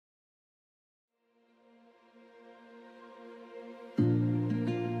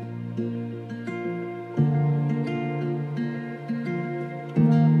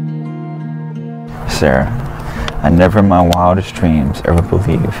Sarah, I never in my wildest dreams ever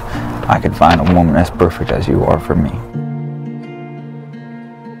believed I could find a woman as perfect as you are for me.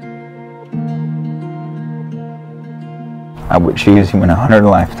 I would choose you in 100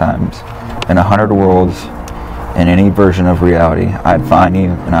 lifetimes, in 100 worlds, in any version of reality. I'd find you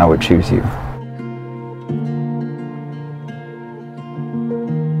and I would choose you.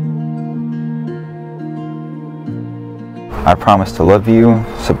 I promise to love you,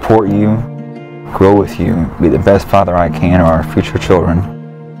 support you, grow with you, be the best father I can to our future children.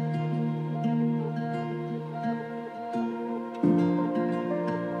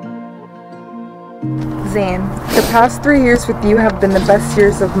 Zane, the past 3 years with you have been the best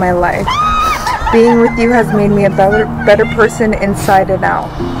years of my life. Being with you has made me a better person inside and out.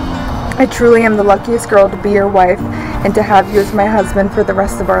 I truly am the luckiest girl to be your wife and to have you as my husband for the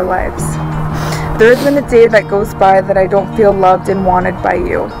rest of our lives. There isn't a day that goes by that I don't feel loved and wanted by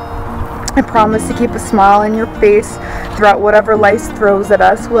you. I promise to keep a smile on your face throughout whatever life throws at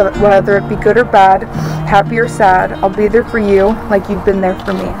us, whether it be good or bad, happy or sad. I'll be there for you like you've been there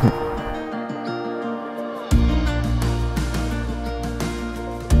for me.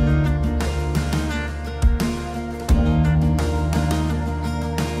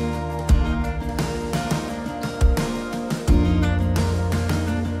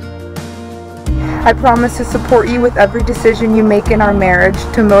 I promise to support you with every decision you make in our marriage,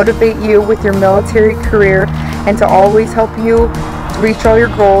 to motivate you with your military career, and to always help you reach all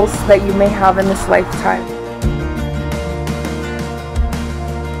your goals that you may have in this lifetime.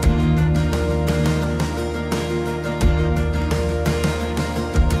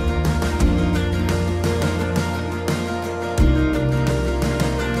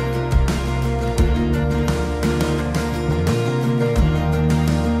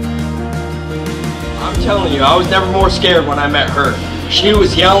 I'm telling you, I was never more scared when I met her. She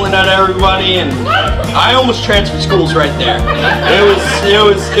was yelling at everybody, and I almost transferred schools right there.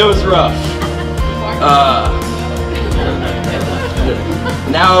 It was rough.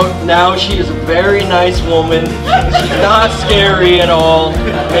 Now she is a very nice woman. She's not scary at all.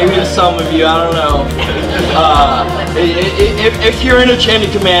 Maybe to some of you, I don't know. If you're in a chain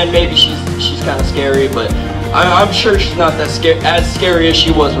of command, maybe she's kind of scary, but I'm sure she's not that as scary as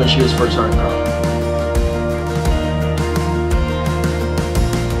she was when she was first starting out.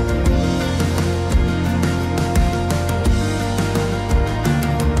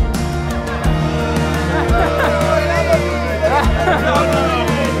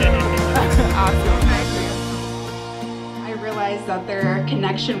 That their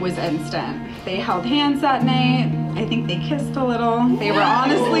connection was instant. They held hands that night. I think they kissed a little. They were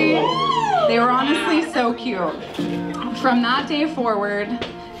honestly so cute. From that day forward,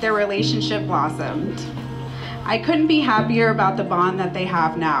 their relationship blossomed. I couldn't be happier about the bond that they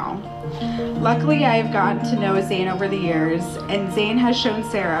have now. Luckily, I have gotten to know Zane over the years, and Zane has shown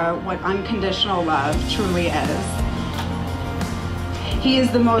Sarah what unconditional love truly is. He is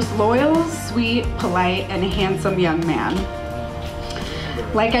the most loyal, sweet, polite, and handsome young man.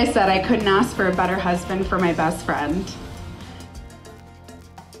 Like I said, I couldn't ask for a better husband for my best friend.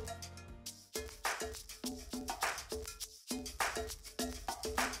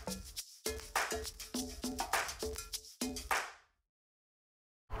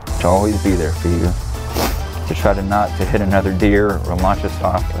 To always be there for you. To try to hit another deer or launch us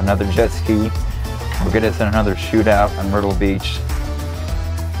off another jet ski or get us in another shootout on Myrtle Beach.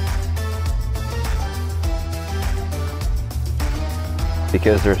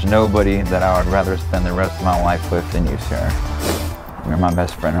 Because there's nobody that I would rather spend the rest of my life with than you, Sarah. You're my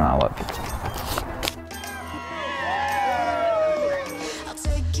best friend and I love you.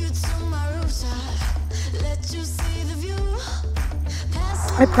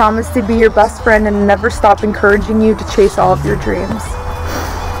 I promise to be your best friend and never stop encouraging you to chase all of your dreams.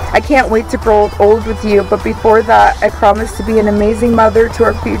 I can't wait to grow old with you, but before that, I promise to be an amazing mother to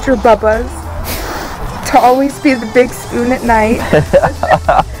our future bubbas. To always be the big spoon at night.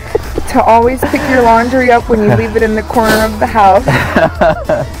 To always pick your laundry up when you leave it in the corner of the house.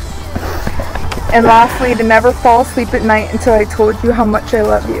 And lastly, to never fall asleep at night until I told you how much I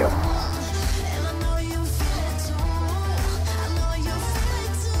love you.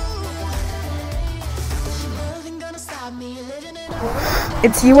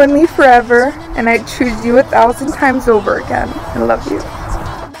 It's you and me forever, and I'd choose you 1,000 times over again. I love you.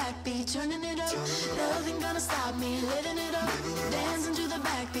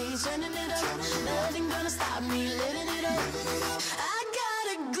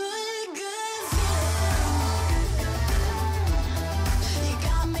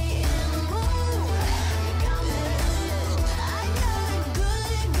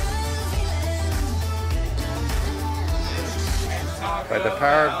 By the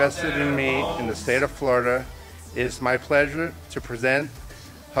power vested in me in the state of Florida, it is my pleasure to present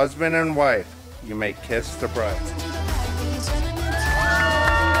husband and wife. You may kiss the bride.